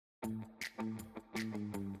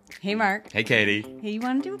Hey, Mark. Hey, Katie. Hey, you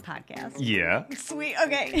want to do a podcast? Yeah. Sweet.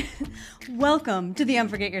 Okay. Welcome to the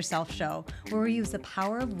Unforget Yourself show, where we use the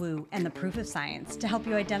power of woo and the proof of science to help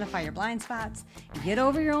you identify your blind spots, get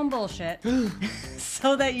over your own bullshit,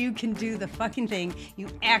 so that you can do the fucking thing you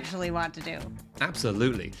actually want to do.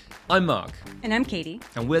 Absolutely. I'm Mark. And I'm Katie.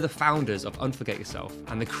 And we're the founders of Unforget Yourself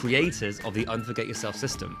and the creators of the Unforget Yourself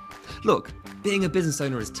system. Look, being a business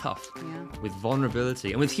owner is tough. Yeah. With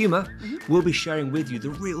vulnerability and with humor, we'll be sharing with you the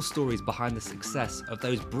real stories behind the success of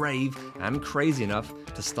those brave and crazy enough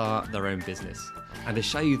to start their own business. And to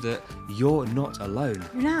show you that you're not alone.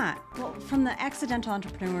 You're not. Well, from the accidental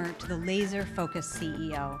entrepreneur to the laser-focused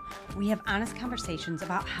CEO, we have honest conversations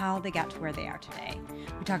about how they got to where they are today.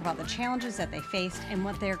 We talk about the challenges that they faced and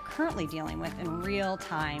what they're currently dealing with in real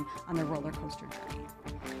time on their roller coaster journey.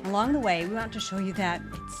 Along the way, we want to show you that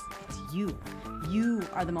it's you. You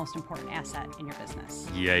are the most important asset in your business.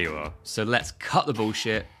 Yeah, you are. So let's cut the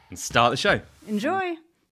bullshit and start the show. Enjoy.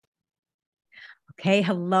 Okay,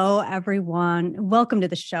 hello everyone. Welcome to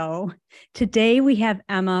the show. Today we have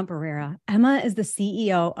Emma Barrera. Emma is the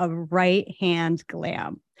CEO of Right Hand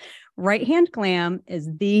Glam. Right Hand Glam is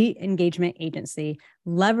the engagement agency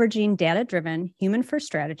leveraging data-driven, human-first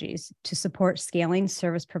strategies to support scaling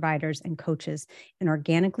service providers and coaches in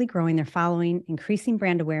organically growing their following, increasing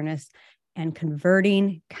brand awareness, and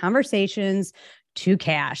converting conversations to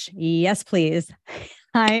cash. Yes, please.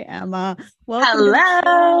 Hi, Emma. Welcome.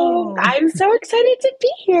 Hello. I'm so excited to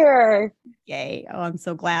be here. Yay. Oh, I'm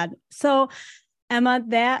so glad. So,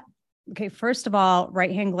 Emma, first of all,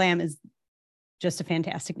 Right Hand Glam is just a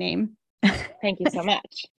fantastic name. Thank you so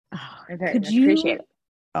much. Oh, I very much appreciate it.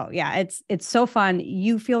 Oh, yeah. It's so fun.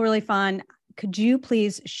 You feel really fun. Could you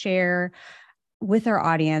please share with our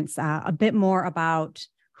audience a bit more about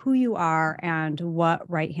who you are and what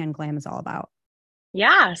Right Hand Glam is all about?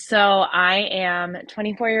 Yeah, so I am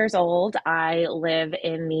 24 years old. I live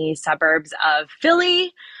in the suburbs of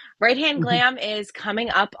Philly. Right Hand Glam is coming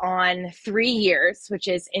up on 3 years, which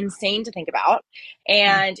is insane to think about.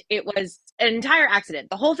 And it was an entire accident.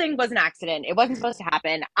 The whole thing was an accident. It wasn't supposed to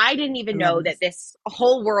happen. I didn't even know that this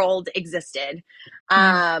whole world existed.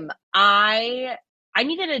 I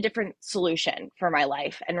needed a different solution for my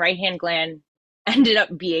life, and Right Hand Glam ended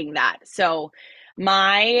up being that. So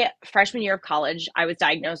my freshman year of college, I was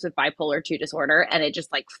diagnosed with bipolar 2 disorder, and it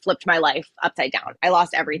just like flipped my life upside down. I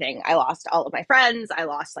lost everything. I lost all of my friends. I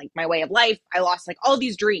lost like my way of life. I lost like all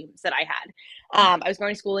these dreams that I had. I was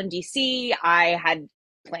going to school in DC. I had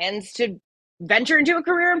plans to venture into a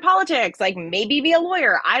career in politics, like maybe be a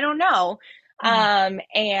lawyer. I don't know.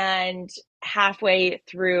 And halfway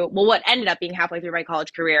through, what ended up being halfway through my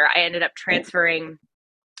college career, I ended up transferring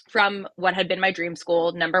from what had been my dream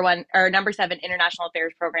school, number 7 international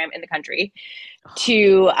affairs program in the country,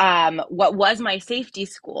 to what was my safety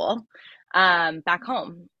school back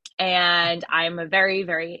home. And I'm a very,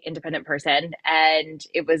 very independent person. And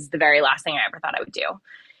it was the very last thing I ever thought I would do.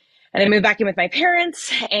 And I moved back in with my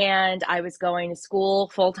parents, and I was going to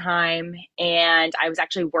school full time, and I was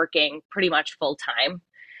actually working pretty much full time.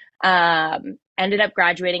 Ended up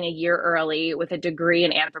graduating a year early with a degree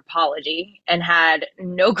in anthropology and had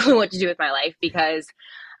no clue what to do with my life because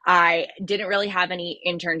I didn't really have any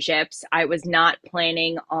internships. I was not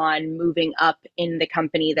planning on moving up in the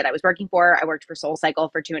company that I was working for. I worked for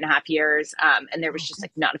SoulCycle for 2.5 years. And there was just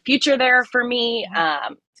like not a future there for me. It's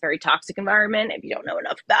a very toxic environment if you don't know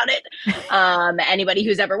enough about it. Anybody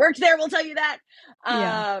who's ever worked there will tell you that.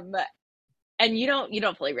 And you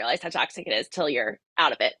don't fully realize how toxic it is till you're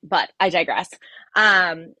out of it, but I digress. So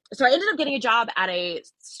I ended up getting a job at a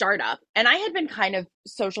startup, and I had been kind of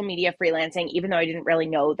social media freelancing, even though I didn't really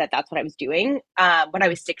know that that's what I was doing when I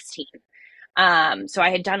was 16. So I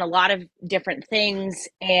had done a lot of different things,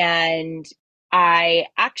 and I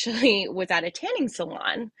actually was at a tanning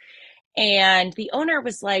salon. And the owner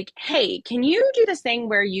was like, hey, can you do this thing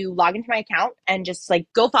where you log into my account and just like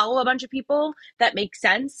go follow a bunch of people that make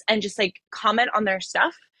sense and just like comment on their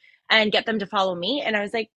stuff and get them to follow me? And I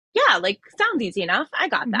was like, yeah, like sounds easy enough. I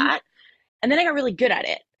got that. And then I got really good at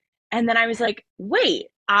it. And then I was like, wait,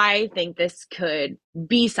 I think this could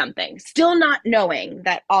be something, still not knowing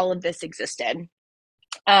that all of this existed.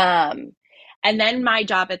 And then my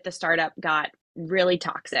job at the startup got really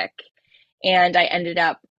toxic, and I ended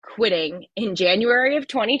up quitting in January of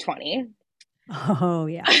 2020. Oh,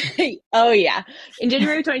 yeah. Oh, yeah. In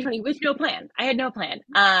January of 2020 with no plan. I had no plan.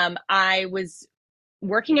 I was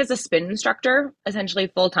working as a spin instructor, essentially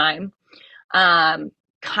full time,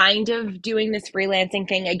 kind of doing this freelancing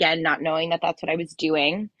thing, again, not knowing that that's what I was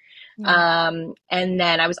doing. And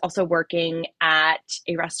then I was also working at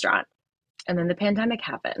a restaurant And then the pandemic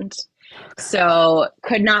happened. So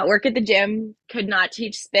could not work at the gym, could not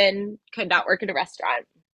teach spin, could not work at a restaurant.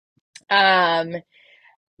 Um,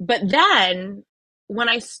 but then when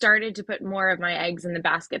I started to put more of my eggs in the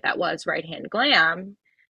basket that was Right Hand Glam,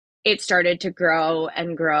 it started to grow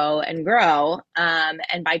and grow and grow.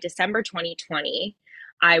 And by December 2020,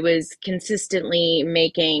 I was consistently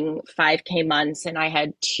making 5K months and I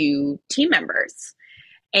had 2 team members.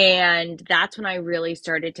 And that's when I really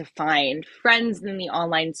started to find friends in the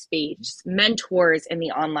online space, mentors in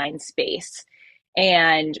the online space.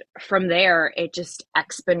 And from there, it just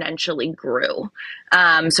exponentially grew.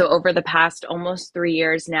 So over the past almost 3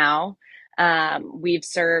 years now, we've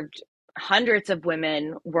served hundreds of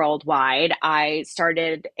women worldwide. I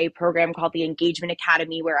started a program called the Engagement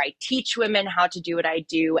Academy where I teach women how to do what I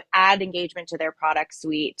do, add engagement to their product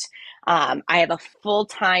suite. I have a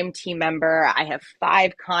full-time team member. I have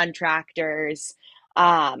 5 contractors.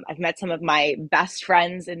 I've met some of my best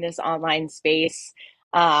friends in this online space.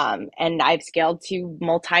 And I've scaled to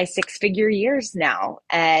multi 6 figure years now.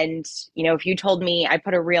 And, if you told me, I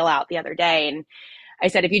put a reel out the other day and I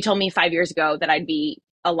said, if you told me 5 years ago that I'd be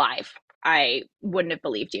alive, I wouldn't have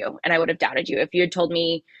believed you and I would have doubted you. If you had told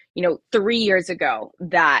me, 3 years ago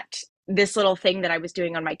that this little thing that I was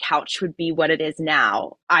doing on my couch would be what it is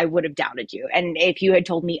now, I would have doubted you. And if you had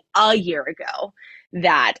told me a year ago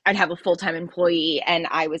that I'd have a full-time employee and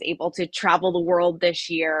I was able to travel the world this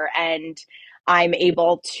year and I'm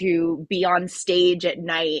able to be on stage at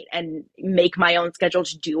night and make my own schedule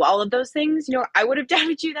to do all of those things, I would have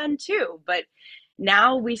doubted you then too. But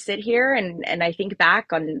now we sit here and I think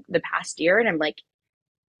back on the past year and I'm like,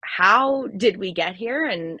 how did we get here?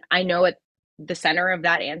 And I know at the center of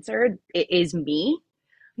that answer, it is me,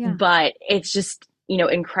 Yeah. but it's just,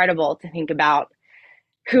 incredible to think about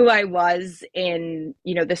who I was in,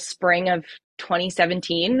 the spring of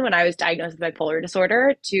 2017 when I was diagnosed with bipolar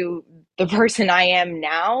disorder to the person I am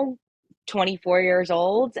now, 24 years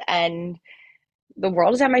old, and the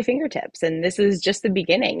world is at my fingertips. And this is just the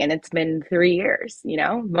beginning. And it's been 3 years.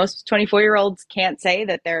 Most 24-year-olds can't say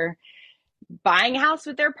that they're buying a house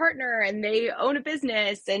with their partner and they own a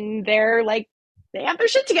business and they're like, they have their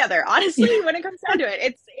shit together. Honestly, when it comes down to it,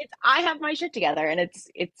 it's I have my shit together, and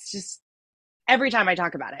it's just every time I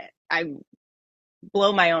talk about it, I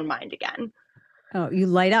blow my own mind again. Oh, you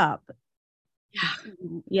light up.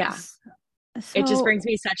 Yeah. It just So brings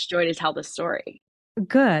me such joy to tell the story.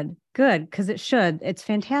 good, because it should. It's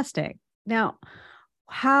fantastic. Now,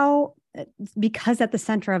 because at the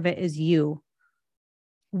center of it is you,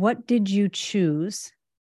 what did you choose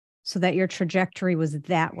so that your trajectory was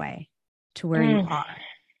that way to where you are?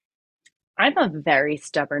 I'm a very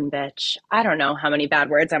stubborn bitch. I don't know how many bad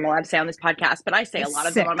words I'm allowed to say on this podcast, but I say a lot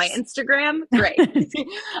of them on my Instagram. Great.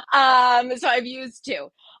 So I've used 2.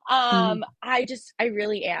 I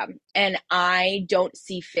really am. And I don't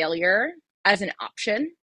see failure as an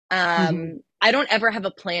option. I don't ever have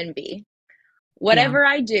a plan B. Whatever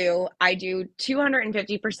I do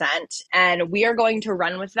 250%. And we are going to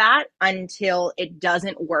run with that until it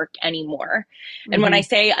doesn't work anymore. And when I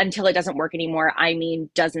say until it doesn't work anymore, I mean,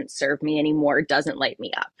 doesn't serve me anymore, doesn't light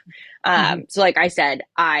me up. So like I said,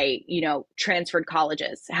 I, transferred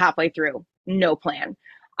colleges halfway through, no plan.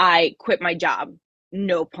 I quit my job,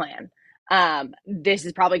 no plan. This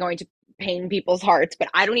is probably going to pain people's hearts, but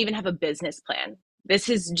I don't even have a business plan. This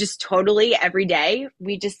is just totally every day.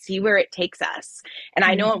 We just see where it takes us. And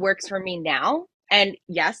I know it works for me now. And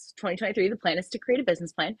yes, 2023, the plan is to create a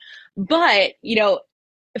business plan. But,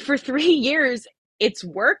 for 3 years, it's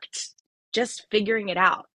worked just figuring it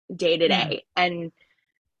out day to day. And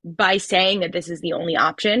by saying that this is the only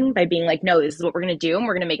option, by being like, no, this is what we're going to do and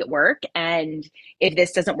we're going to make it work. And if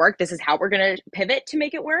this doesn't work, this is how we're going to pivot to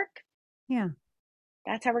make it work. Yeah.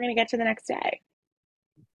 That's how we're going to get to the next day.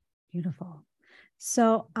 Beautiful.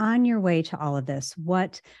 So on your way to all of this,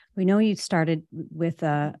 we know you started with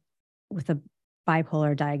a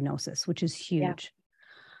bipolar diagnosis, which is huge. Yeah.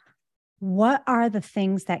 What are the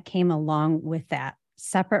things that came along with that,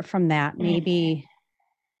 separate from that, maybe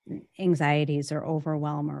anxieties or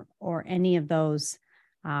overwhelm or any of those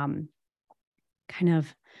kind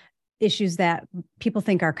of issues that people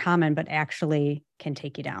think are common, but actually can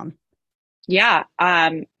take you down? Yeah,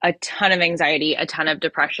 a ton of anxiety, a ton of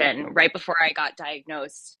depression. Right before I got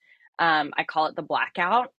diagnosed, I call it the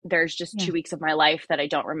blackout. There's just 2 weeks of my life that I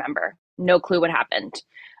don't remember. No clue what happened.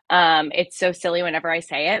 It's so silly whenever I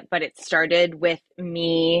say it, but it started with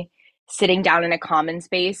me sitting down in a common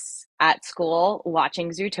space at school watching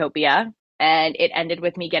Zootopia, and it ended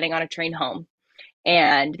with me getting on a train home.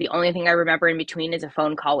 And the only thing I remember in between is a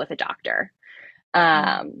phone call with a doctor.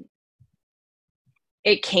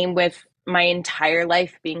 It came with my entire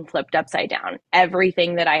life being flipped upside down.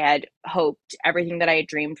 Everything that I had hoped, everything that I had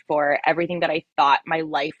dreamed for, everything that I thought my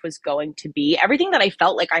life was going to be, everything that I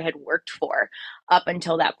felt like I had worked for up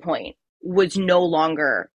until that point was no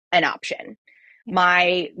longer an option. Yeah.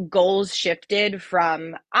 My goals shifted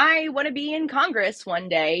from I want to be in Congress one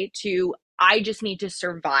day to I just need to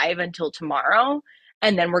survive until tomorrow.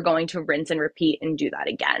 And then we're going to rinse and repeat and do that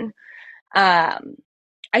again.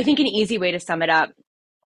 I think an easy way to sum it up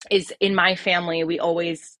is in my family, we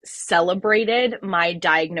always celebrated my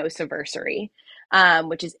diagnosis-versary,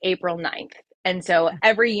 which is April 9th. And so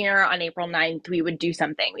every year on April 9th, we would do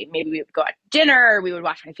something. Maybe we would go out to dinner, we would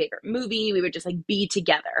watch my favorite movie, we would just like be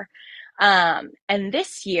together. And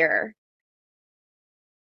this year,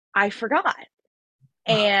 I forgot.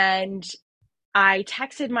 And I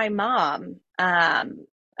texted my mom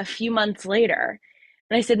a few months later,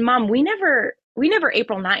 and I said, "Mom, we never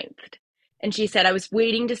April 9th." And she said, "I was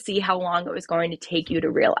waiting to see how long it was going to take you to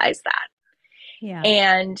realize that." Yeah.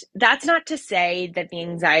 And that's not to say that the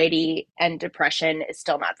anxiety and depression is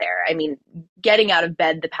still not there. I mean, getting out of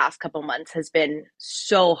bed the past couple months has been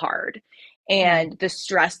so hard. And the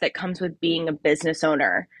stress that comes with being a business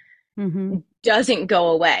owner doesn't go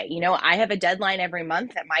away. You know, I have a deadline every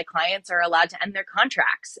month that my clients are allowed to end their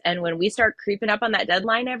contracts. And when we start creeping up on that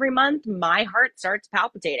deadline every month, my heart starts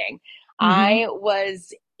palpitating. I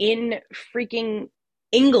was in freaking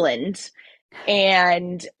England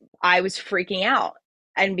and I was freaking out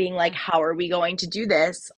and being like, how are we going to do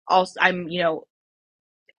this? Also, I'm,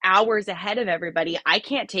 hours ahead of everybody. I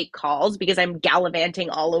can't take calls because I'm gallivanting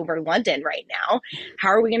all over London right now. How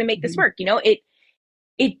are we going to make this work?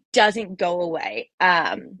 It doesn't go away.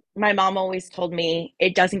 My mom always told me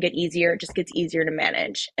it doesn't get easier, it just gets easier to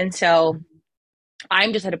manage. And so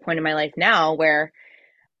I'm just at a point in my life now where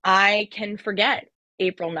I can forget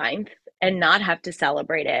April 9th and not have to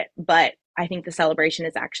celebrate it. But I think the celebration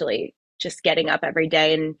is actually just getting up every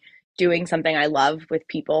day and doing something I love with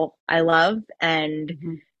people I love and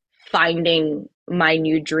finding my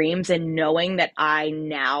new dreams and knowing that I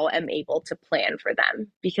now am able to plan for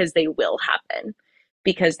them because they will happen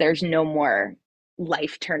because there's no more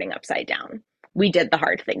life turning upside down. We did the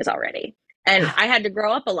hard things already. And I had to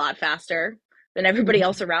grow up a lot faster than everybody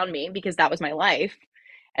else around me because that was my life.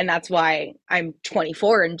 And that's why I'm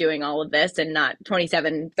 24 and doing all of this and not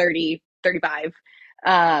 27, 30, 35,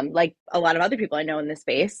 like a lot of other people I know in this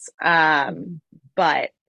space. But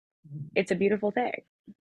it's a beautiful thing.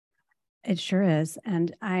 It sure is.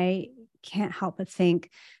 And I can't help but think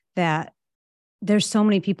that there's so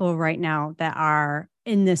many people right now that are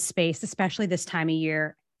in this space, especially this time of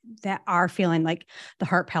year, that are feeling like the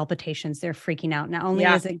heart palpitations. They're freaking out. Not only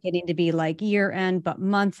is it getting to be like year end, but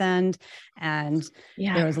month end. And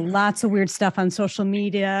there was lots of weird stuff on social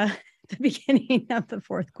media at the beginning of the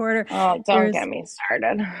fourth quarter. Oh, don't get me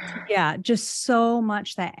started. Yeah, just so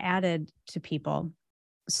much that added to people.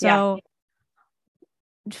 So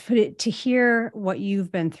to hear what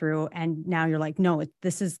you've been through and now you're like, no,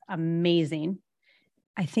 this is amazing.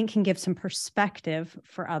 I think can give some perspective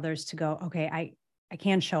for others to go, okay, I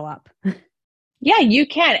can show up. Yeah, you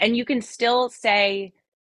can. And you can still say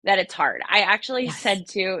that it's hard. I actually said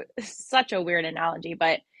to such a weird analogy,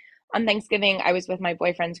 but on Thanksgiving, I was with my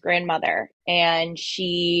boyfriend's grandmother and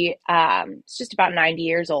she's just about 90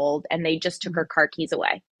 years old and they just took her car keys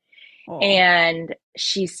away. And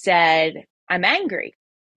she said, I'm angry.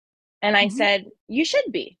 And I said, you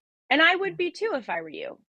should be. And I would be too if I were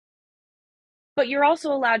you. But you're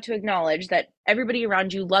also allowed to acknowledge that everybody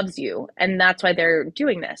around you loves you. And that's why they're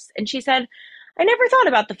doing this. And she said, I never thought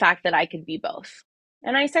about the fact that I could be both.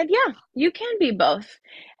 And I said, yeah, you can be both.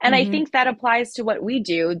 And I think that applies to what we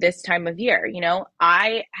do this time of year. You know,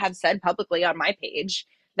 I have said publicly on my page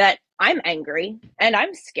that I'm angry and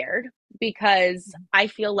I'm scared because I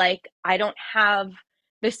feel like I don't have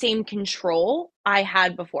the same control I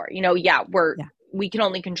had before. You know, we can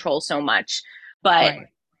only control so much, but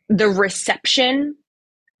the reception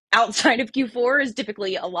outside of Q4 is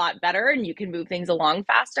typically a lot better and you can move things along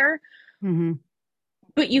faster.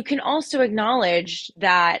 But you can also acknowledge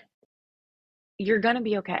that you're going to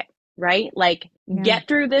be okay, right? Like get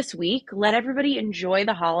through this week, let everybody enjoy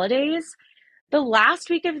the holidays. The last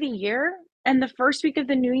week of the year and the first week of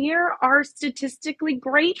the new year are statistically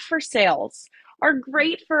great for sales, are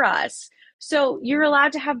great for us. So you're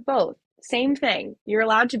allowed to have both. Same thing. You're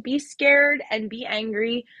allowed to be scared and be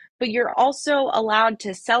angry, but you're also allowed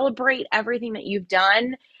to celebrate everything that you've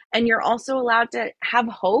done. And you're also allowed to have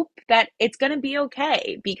hope that it's going to be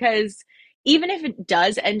okay. Because even if it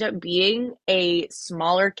does end up being a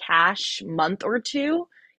smaller cash month or two,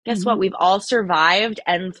 Guess what? We've all survived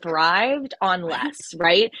and thrived on Right. less,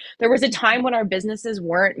 right? There was a time when our businesses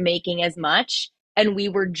weren't making as much and we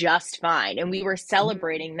were just fine and we were Mhm.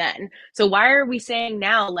 celebrating then. So why are we saying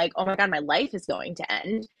now, like, oh my God, my life is going to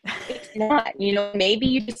end? It's not, maybe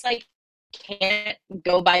you just like can't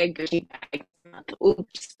go buy a Gucci bag.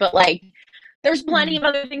 Oops. But like, there's plenty of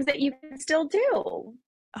other things that you can still do.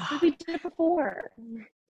 Like Oh, we did it before.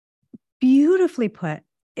 beautifully put.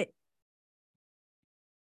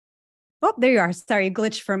 Oh, there you are. Sorry, you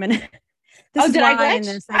glitched for a minute. This Oh, is did I why in glitch?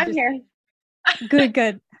 this I I'm just here.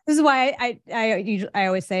 good. This is why I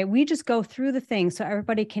always say we just go through the things so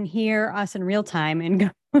everybody can hear us in real time and go,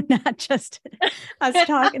 not just us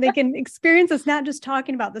talking. They can experience us not just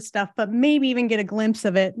talking about the stuff, but maybe even get a glimpse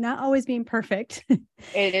of it. Not always being perfect.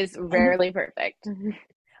 It is And rarely perfect.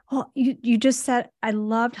 well, you just said I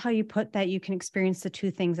loved how you put that you can experience the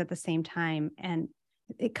two things at the same time, and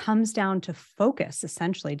it comes down to focus,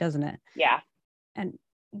 essentially, doesn't it? Yeah, And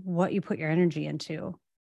what you put your energy into.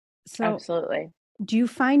 So absolutely. do you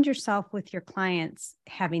find yourself with your clients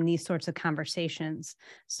having these sorts of conversations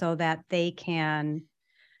so that they can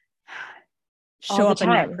All show the up and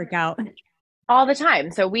not time. freak out? All the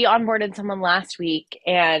time. So we onboarded someone last week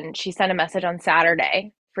and she sent a message on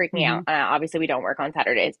Saturday, freaked me out. Mm-hmm. Obviously, we don't work on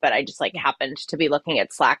Saturdays, but I just like Yeah. happened to be looking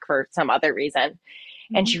at Slack for some other reason.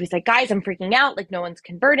 And Mm-hmm. she was like, guys, I'm freaking out. Like, no one's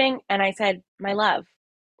converting. And I said, my love,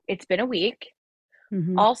 it's been a week.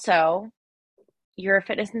 Mm-hmm. Also, you're a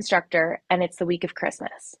fitness instructor and it's the week of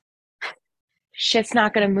Christmas. Shit's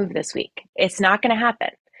not going to move this week. It's not going to happen.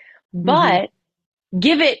 Mm-hmm. But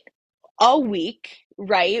give it a week,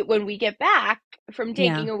 right? When we get back from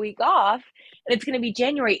Yeah. taking a week off, and it's going to be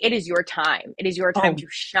January, it is your time. It is your time Oh. to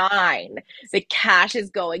shine. The cash is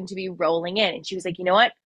going to be rolling in. And she was like, you know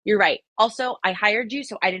what? You're right. Also, I hired you,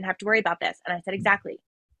 so I didn't have to worry about this. And I said, exactly.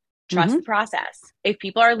 Trust Mm-hmm. the process. If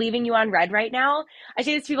people are leaving you on red right now, I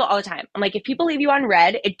say this to people all the time. I'm like, if people leave you on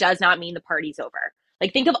red, it does not mean the party's over.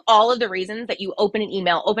 Like, think of all of the reasons that you open an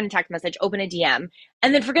email, open a text message, open a DM,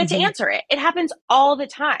 and then forget to Mm-hmm. answer it. It happens all the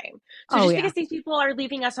time. So Oh just yeah. because these people are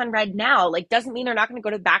leaving us on red now, like, doesn't mean they're not going to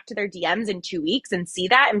go back to their DMs in 2 weeks and see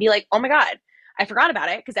that and be like, oh my God, I forgot about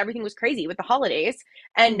it because everything was crazy with the holidays.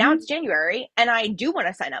 And now Mm-hmm. it's January and I do want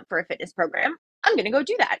to sign up for a fitness program. I'm going to go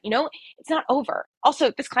do that. It's not over.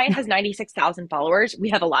 Also, this client has 96,000 followers. We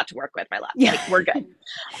have a lot to work with, my love. Yeah. Like, we're good.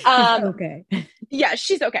 It's Um, okay. yeah,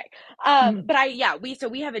 she's okay.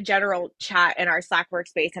 Mm-hmm. We have a general chat in our Slack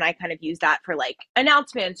workspace, and I kind of use that for like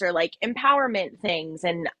announcements or like empowerment things.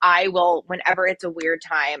 And I will, whenever it's a weird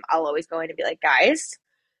time, I'll always go in and be like, guys,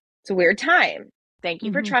 it's a weird time. Thank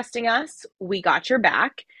you for Mm-hmm. trusting us. We got your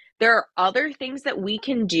back. There are other things that we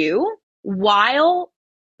can do while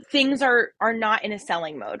things are not in a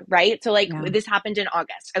selling mode, right? So like Yeah. this happened in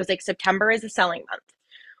August. I was like, September is a selling month.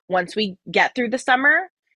 Once we get through the summer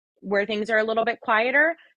where things are a little bit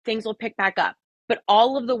quieter, things will pick back up. But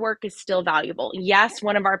all of the work is still valuable. Yes,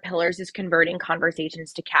 one of our pillars is converting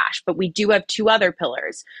conversations to cash, but we do have two other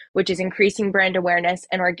pillars, which is increasing brand awareness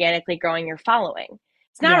and organically growing your following.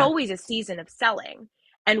 It's not Yeah. always a season of selling.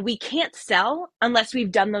 And we can't sell unless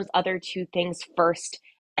we've done those other two things first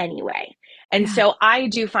anyway. And Yeah. so I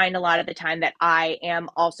do find a lot of the time that I am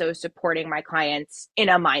also supporting my clients in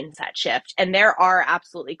a mindset shift. And there are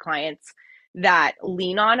absolutely clients that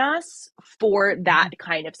lean on us for that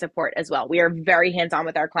Mm-hmm. kind of support as well. We are very hands on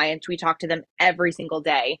with our clients. We talk to them every single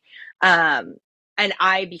day. And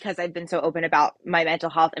because I've been so open about my mental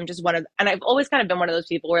health, and I've always kind of been one of those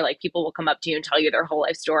people where like people will come up to you and tell you their whole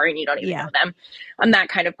life story and you don't even know Yeah. them. I'm that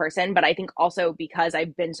kind of person. But I think also because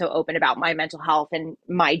I've been so open about my mental health and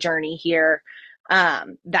my journey here,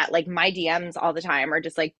 that like my DMs all the time are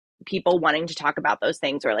just like people wanting to talk about those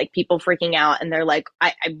things or like people freaking out and they're like,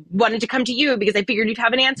 I wanted to come to you because I figured you'd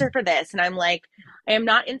have an answer for this. And I'm like, I am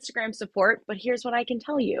not Instagram support, but here's what I can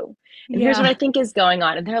tell you. And here's what I Yeah. think is going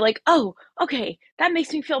on. And they're like, oh, okay, that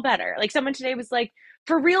makes me feel better. Like someone today was like,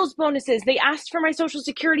 for Reels bonuses, they asked for my social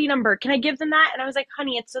security number. Can I give them that? And I was like,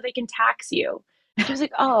 honey, it's so they can tax you. She was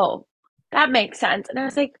like, oh, that makes sense. And I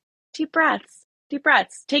was like, deep breaths, deep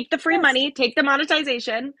breaths. Take the free Yes. money, take the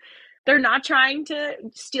monetization. They're not trying to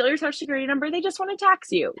steal your social security number. They just want to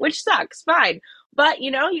tax you, which sucks. Fine. But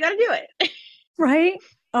you got to do it. Right.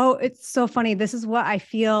 Oh, it's so funny. This is what I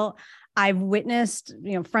feel I've witnessed,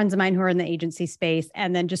 friends of mine who are in the agency space,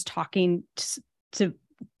 and then just talking to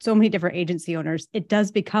so many different agency owners, it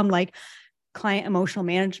does become like client emotional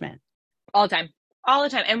management. All the time. All the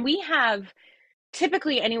time. And we have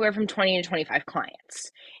typically anywhere from 20 to 25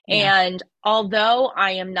 clients. Yeah. And although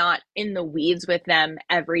I am not in the weeds with them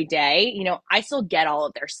every day, I still get all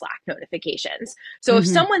of their Slack notifications. So if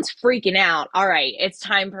Hmm. someone's freaking out, all right, it's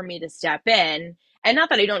time for me to step in. And not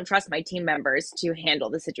that I don't trust my team members to handle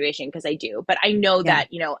the situation, because I do, but I know Yeah.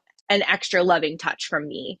 that, an extra loving touch from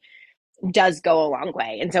me does go a long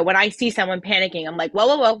way. And so when I see someone panicking, I'm like, whoa,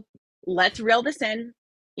 whoa, whoa, let's reel this in.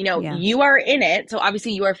 Yeah. You are in it. So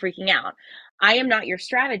obviously you are freaking out. I am not your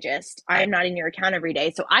strategist. I am not in your account every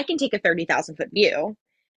day. So I can take a 30,000 foot view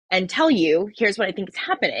and tell you, here's what I think is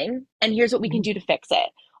happening, and here's what we can Mhm. do to fix it.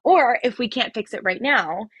 Or if we can't fix it right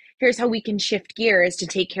now, here's how we can shift gears to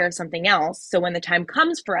take care of something else. So when the time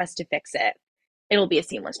comes for us to fix it, it'll be a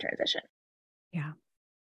seamless transition. Yeah.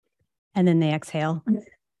 And then they exhale a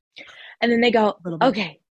And then they go, little bit.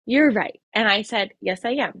 okay, you're right. And I said, yes,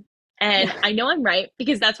 I am. And Yeah. I know I'm right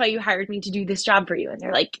because that's why you hired me to do this job for you. And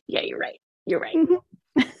they're like, yeah, you're right. You're right.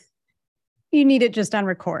 Mhm. You need it just on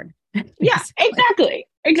record, Yeah, basically. exactly.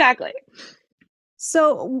 Exactly.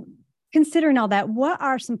 So, considering all that, what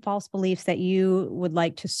are some false beliefs that you would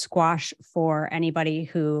like to squash for anybody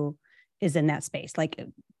who is in that space? Like,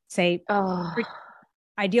 say, Oh,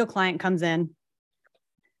 ideal client comes in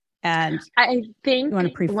and I you think want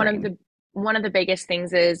to pre-frame. one of the biggest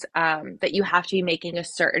things is that you have to be making a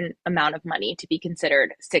certain amount of money to be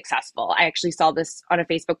considered successful. I actually saw this on a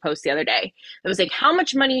Facebook post the other day. It was like, how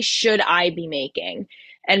much money should I be making?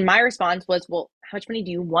 And my response was, well, how much money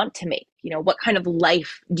do you want to make? What kind of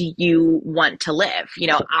life do you want to live?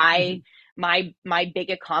 Mhm. My big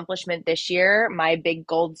accomplishment this year, my big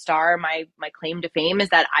gold star, my claim to fame is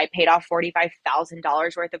that I paid off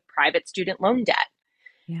 $45,000 worth of private student loan debt.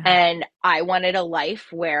 Yeah. And I wanted a life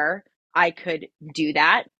where I could do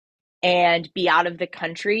that and be out of the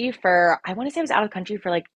country for, I want to say I was out of the country for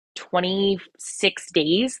like 26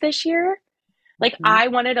 days this year. Like, Mhm. I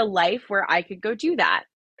wanted a life where I could go do that,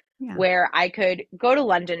 Yeah. where I could go to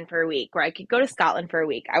London for a week, where I could go to Scotland for a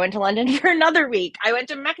week. I went to London for another week. I went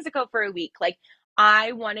to Mexico for a week. Like,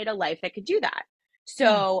 I wanted a life that could do that. Yeah.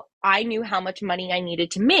 So I knew how much money I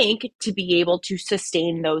needed to make to be able to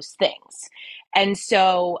sustain those things. And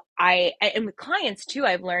so and with clients too,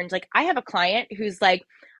 I've learned, like, I have a client who's like,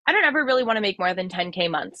 I don't ever really want to make more than 10K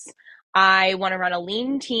months. I want to run a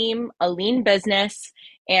lean team, a lean business,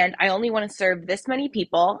 and I only want to serve this many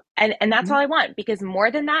people. And that's all Mhm. I want, because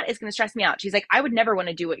more than that is going to stress me out. She's like, I would never want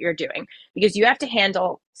to do what you're doing because you have to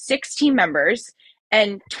handle 6 team members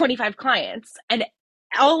and 25 clients and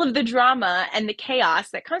all of the drama and the chaos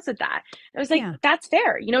that comes with that. And I was like, Yeah. that's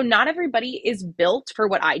fair. Not everybody is built for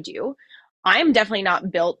what I do. I'm definitely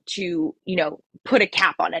not built to, put a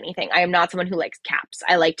cap on anything. I am not someone who likes caps.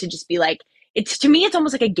 I like to just be like, it's, to me, it's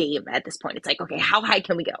almost like a game at this point. It's like, okay, how high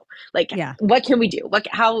can we go? Like, Yeah. what can we do?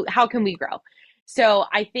 How can we grow? So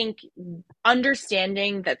I think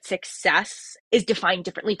understanding that success is defined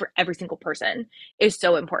differently for every single person is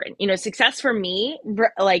so important. Success for me,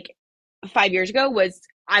 like 5 years ago, was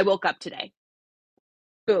I woke up today.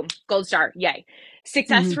 Boom, gold star, yay.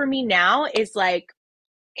 Success Hmm. for me now is like,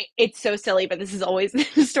 it's so silly, but this is always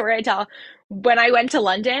the story I tell. When I went to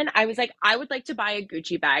London, I was like, I would like to buy a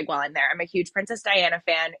Gucci bag while I'm there. I'm a huge Princess Diana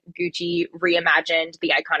fan. Gucci reimagined the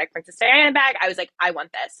iconic Princess Diana bag. I was like, I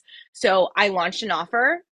want this. So I launched an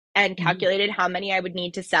offer and Hmm. calculated how many I would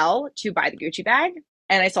need to sell to buy the Gucci bag,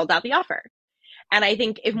 and I sold out the offer. And I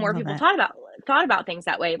think if I more love people it. thought about things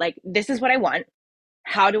that way, like, this is what I want.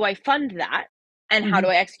 How do I fund that? And how do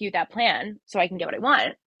Hmm. I execute that plan so I can get what I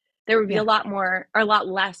want? There would be a Yeah. lot more, or a lot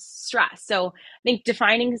less stress. So I think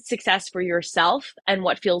defining success for yourself and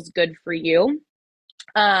what feels good for you.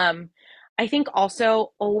 Um, I think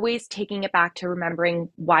also always taking it back to remembering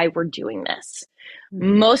why we're doing this.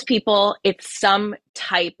 Hmm. Most people, it's some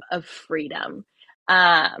type of freedom.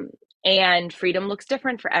 Um, and freedom looks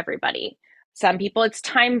different for everybody. Some people, it's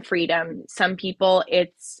time freedom. Some people,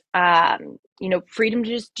 it's, freedom to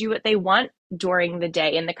just do what they want during the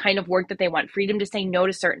day and the kind of work that they want, freedom to say no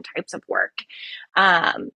to certain types of work.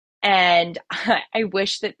 Um, and I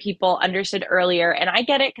wish that people understood earlier, and I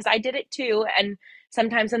get it because I did it too. And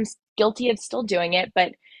sometimes I'm guilty of still doing it,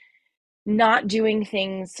 but not doing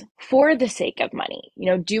things for the sake of money,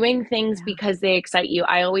 doing things Yeah. because they excite you.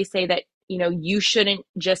 I always say that, you shouldn't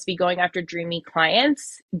just be going after dreamy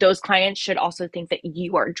clients. Those clients should also think that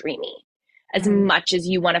you are dreamy. As Right. much as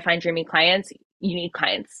you want to find dreamy clients, you need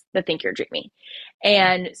clients that think you're dreamy.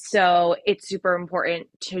 Yeah. And so it's super important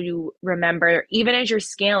to remember, even as you're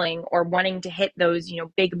scaling or wanting to hit those,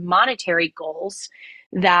 big monetary goals,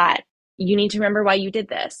 that you need to remember why you did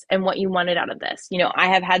this and what you wanted out of this. I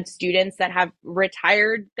have had students that have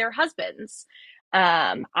retired their husbands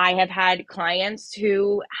I have had clients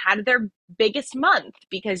who had their biggest month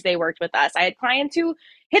because they worked with us. I had clients who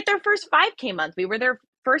hit their first 5K month. We were their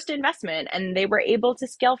first investment and they were able to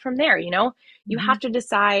scale from there. You know, you Mhm. have to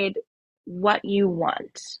decide what you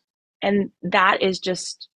want. And that is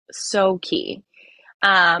just so key.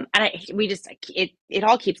 And we just, it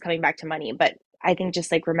all keeps coming back to money, but I think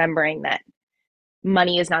just like remembering that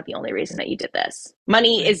money is not the only reason that you did this.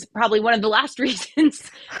 Money Right. is probably one of the last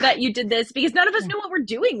reasons that you did this because none of us Yeah. know what we're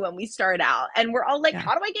doing when we start out. And we're all like, Yeah.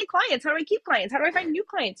 how do I get clients? How do I keep clients? How do I find new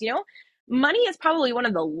clients? You know, money is probably one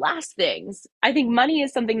of the last things. I think money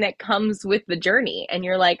is something that comes with the journey. And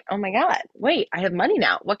you're like, oh my God, wait, I have money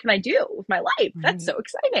now. What can I do with my life? That's Right. so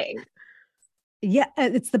exciting. Yeah.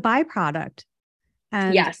 It's the byproduct.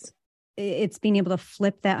 And Yes. it's being able to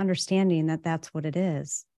flip that understanding that that's what it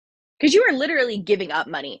is. Because you are literally giving up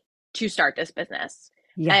money to start this business.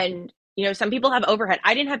 Yeah. And, you know, some people have overhead.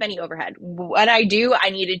 I didn't have any overhead. What I do, I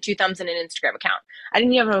needed 2 thumbs and an Instagram account. I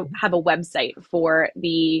didn't even have a website for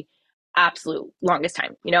the absolute longest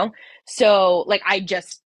time, you know? So like I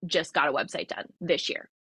just got a website done this year.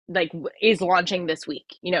 Like is launching this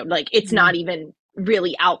week, you know, like it's Mhm. not even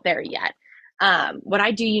really out there yet. What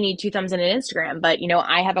I do, you need 2 thumbs and an Instagram, but you know,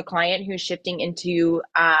 I have a client who's shifting into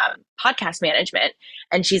podcast management,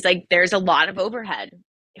 and she's like, "There's a lot of overhead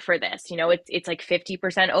for this. You know, it's like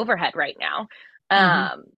 50% overhead right now."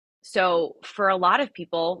 Mhm. Um, so for a lot of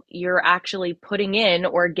people, you're actually putting in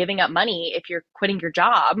or giving up money if you're quitting your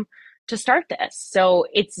job to start this. So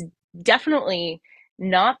it's definitely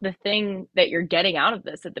not the thing that you're getting out of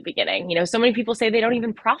this at the beginning. You know, so many people say they don't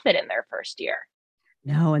even profit in their first year.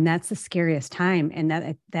 No, and that's the scariest time. And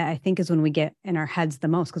that I think is when we get in our heads the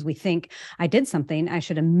most because we think I did something, I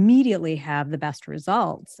should immediately have the best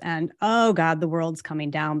results. And oh God, the world's coming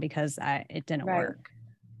down because it didn't Right. work.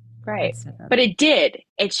 Right. Instead of But it did.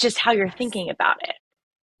 It's just how you're yes. thinking about it.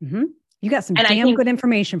 Hmm. You got some And I damn think good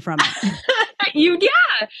information from it.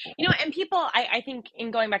 yeah, you know, and people, I think in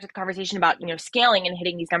going back to the conversation about, you know, scaling and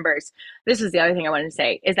hitting these numbers, this is the other thing I wanted to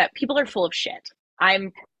say is that people are full of shit.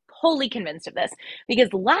 I'm wholly convinced of this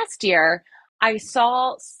because last year I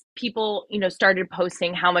saw people, you know, started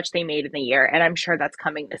posting how much they made in the year. And I'm sure that's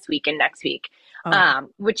coming this week and next week, Oh yeah.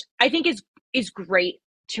 which I think is great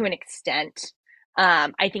to an extent.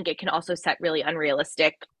 I think it can also set really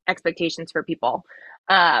unrealistic expectations for people.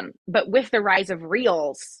 But with the rise of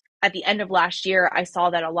reels at the end of last year, I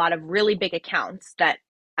saw that a lot of really big accounts that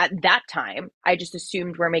at that time I just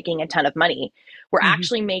assumed were making a ton of money were Hmm.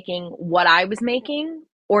 actually making what I was making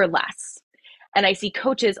or less. And I see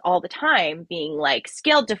coaches all the time being like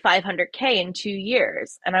scaled to 500K in 2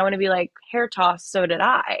 years. And I want to be like, hair toss, so did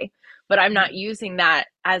I. But I'm not Right. using that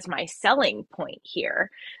as my selling point here.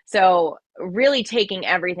 So, really taking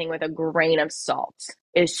everything with a grain of salt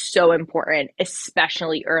is so important,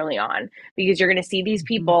 especially early on, because you're going to see these Hmm.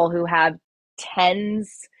 people who have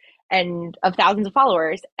tens and of thousands of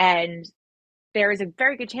followers, and there is a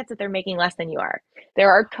very good chance that they're making less than you are. There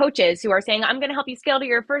are coaches who are saying, I'm going to help you scale to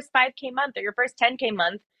your first 5K month or your first 10K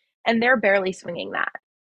month, and they're barely swinging that.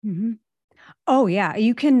 Hmm. Oh yeah.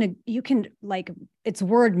 You can like it's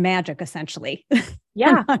word magic essentially on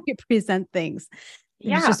Yeah. how you present things.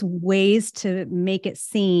 There's Yeah. just ways to make it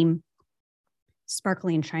seem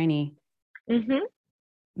sparkly and shiny, Mm-hmm.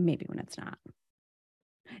 maybe when it's not.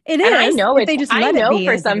 It And is if they just I let it know be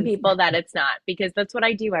for as it some is. people that it's not because that's what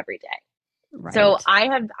I do every day. So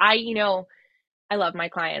Right. you know, I love my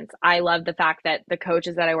clients. I love the fact that the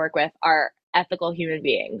coaches that I work with are ethical human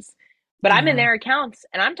beings. But I'm in Yeah. their accounts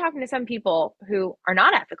and I'm talking to some people who are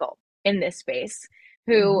not ethical in this space,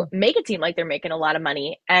 who Mhm. make it seem like they're making a lot of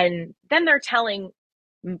money. And then they're telling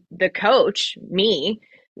the coach, me,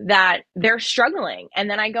 that they're struggling. And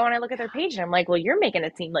then I go and I look at their page and I'm like, well, you're making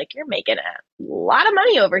it seem like you're making a lot of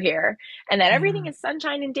money over here and that everything Yeah. is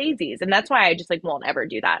sunshine and daisies. And that's why I just like won't ever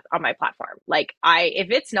do that on my platform. Like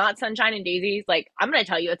if it's not sunshine and daisies, like I'm going to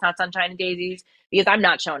tell you it's not sunshine and daisies because I'm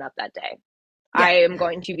not showing up that day. Yeah. I am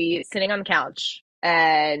going to be sitting on the couch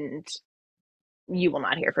and you will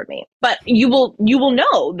not hear from me. But you will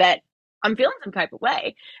know that I'm feeling some type of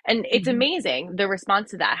way. And it's Mhm. amazing the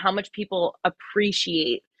response to that, how much people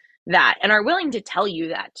appreciate that and are willing to tell you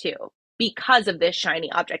that too, because of this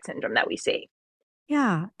shiny object syndrome that we see.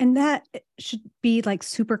 Yeah. And that should be like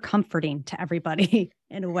super comforting to everybody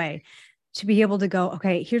in a way to be able to go,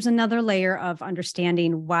 okay, here's another layer of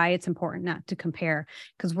understanding why it's important not to compare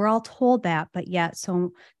because we're all told that, but yet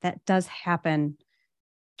so that does happen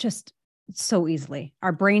just so easily.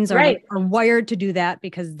 Our brains Right. are wired to do that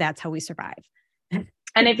because that's how we survive.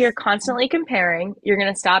 And if you're constantly comparing, you're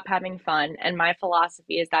going to stop having fun. And my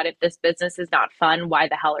philosophy is that if this business is not fun, why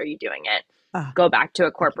the hell are you doing it? go back to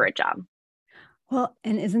a corporate job. Well,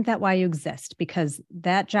 and isn't that why you exist? Because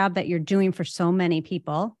that job that you're doing for so many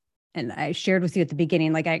people, and I shared with you at the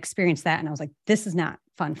beginning, like I experienced that and I was like, this is not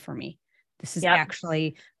fun for me. This is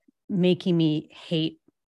actually making me hate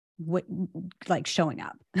what, like showing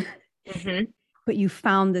up. Mm-hmm. But you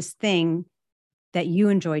found this thing that you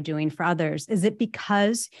enjoy doing for others. Is it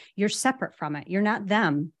because you're separate from it? You're not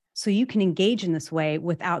them. So you can engage in this way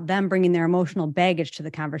without them bringing their emotional baggage to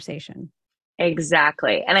the conversation.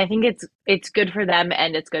 Exactly. And I think it's good for them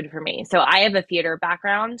and it's good for me. So I have a theater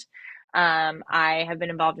background. I have been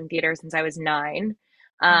involved in theater since I was 9.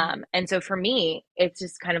 And so for me, it's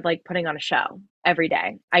just kind of like putting on a show every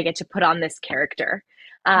day. I get to put on this character.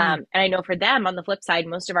 And I know for them, on the flip side,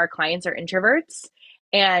 most of our clients are introverts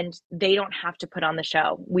and they don't have to put on the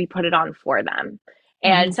show. We put it on for them.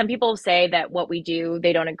 And some people say that what we do,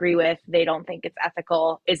 they don't agree with, they don't think it's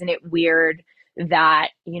ethical. Isn't it weird that,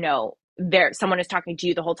 someone is talking to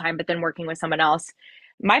you the whole time, but then working with someone else?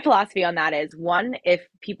 My philosophy on that is, one, if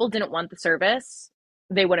people didn't want the service,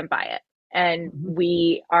 they wouldn't buy it. And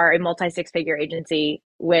we are a multi-6-figure agency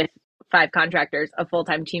with 5 contractors, a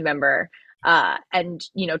full-time team member, and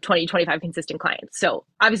 20, 25 consistent clients. So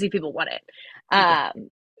obviously people want it.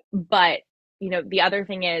 But the other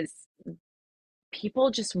thing is,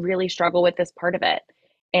 people just really struggle with this part of it,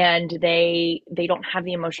 and they don't have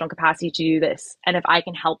the emotional capacity to do this. And if I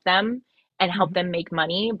can help them and help them make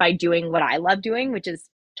money by doing what I love doing, which is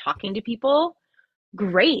talking to people,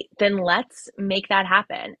 great, then let's make that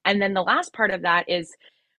happen. And then the last part of that is,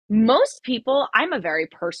 most people, I'm a very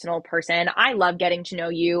personal person. I love getting to know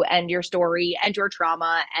you and your story and your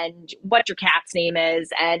trauma and what your cat's name is,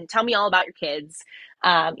 and tell me all about your kids.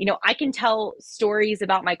 I can tell stories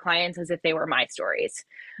about my clients as if they were my stories.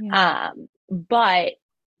 But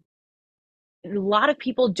a lot of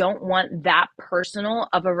people don't want that personal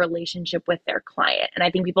of a relationship with their client. And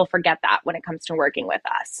I think people forget that when it comes to working with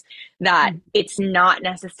us, that it's not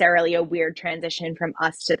necessarily a weird transition from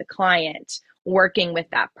us to the client working with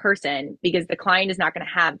that person, because the client is not going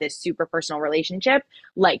to have this super personal relationship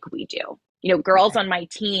like we do. Girls on my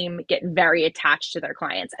team get very attached to their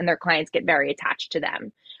clients, and their clients get very attached to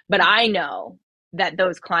them. But I know that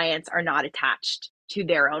those clients are not attached to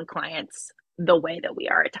their own clients the way that we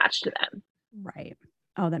are attached to them. Right.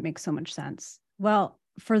 Oh, that makes so much sense. Well,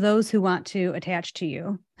 for those who want to attach to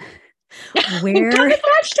you, where come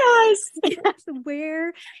attach to us. Yes,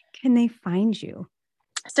 where can they find you?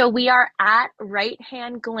 So we are at Right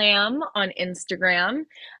Hand Glam on Instagram,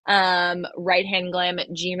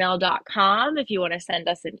 righthandglam@gmail.com if you want to send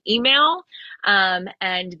us an email.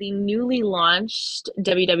 And the newly launched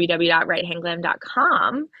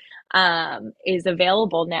www.righthandglam.com is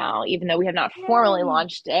available now, even though we have not formally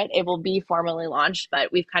launched it. It will be formally launched,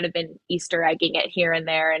 but we've kind of been Easter egging it here and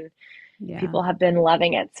there, and people have been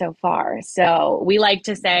loving it so far. So we like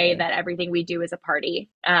to say that everything we do is a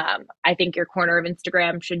party. I think your corner of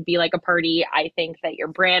Instagram should be like a party. I think that your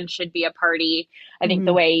brand should be a party. I think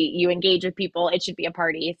the way you engage with people, it should be a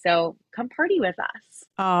party. So come party with us.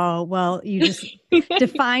 Oh, well, you just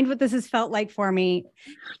defined what this has felt like for me.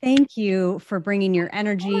 Thank you for bringing your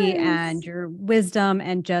energy and your wisdom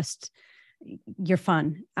and just your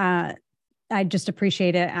fun. I just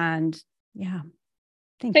appreciate it. And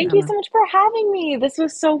Thank you so much for having me. This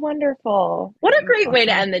was so wonderful. What a great way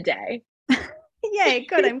to end the day. Yay,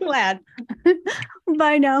 good. I'm glad.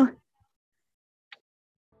 Bye now.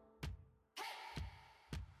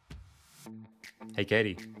 Hey,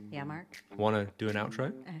 Katie. Yeah, Mark. Want to do an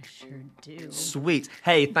outro? I sure do. Sweet.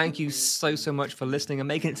 Hey, thank you so much for listening and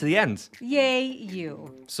making it to the end. Yay,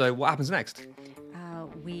 you. So what happens next?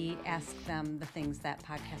 We ask them the things that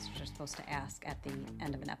podcasters are supposed to ask at the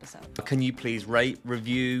end of an episode. Can you please rate,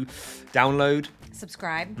 review, download?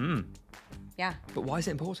 Subscribe. Yeah. But why is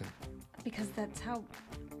it important? Because that's how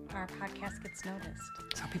our podcast gets noticed.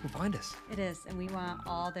 It's how people find us. It is. And we want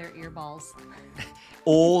all their earballs.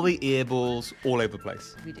 All the earballs all over the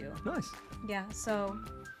place. We do. Nice. Yeah. So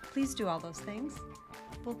please do all those things.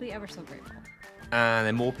 We'll be ever so grateful. And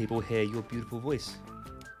then more people hear your beautiful voice.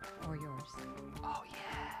 Or yours. Oh,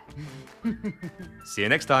 yeah. See you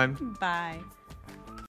next time. Bye.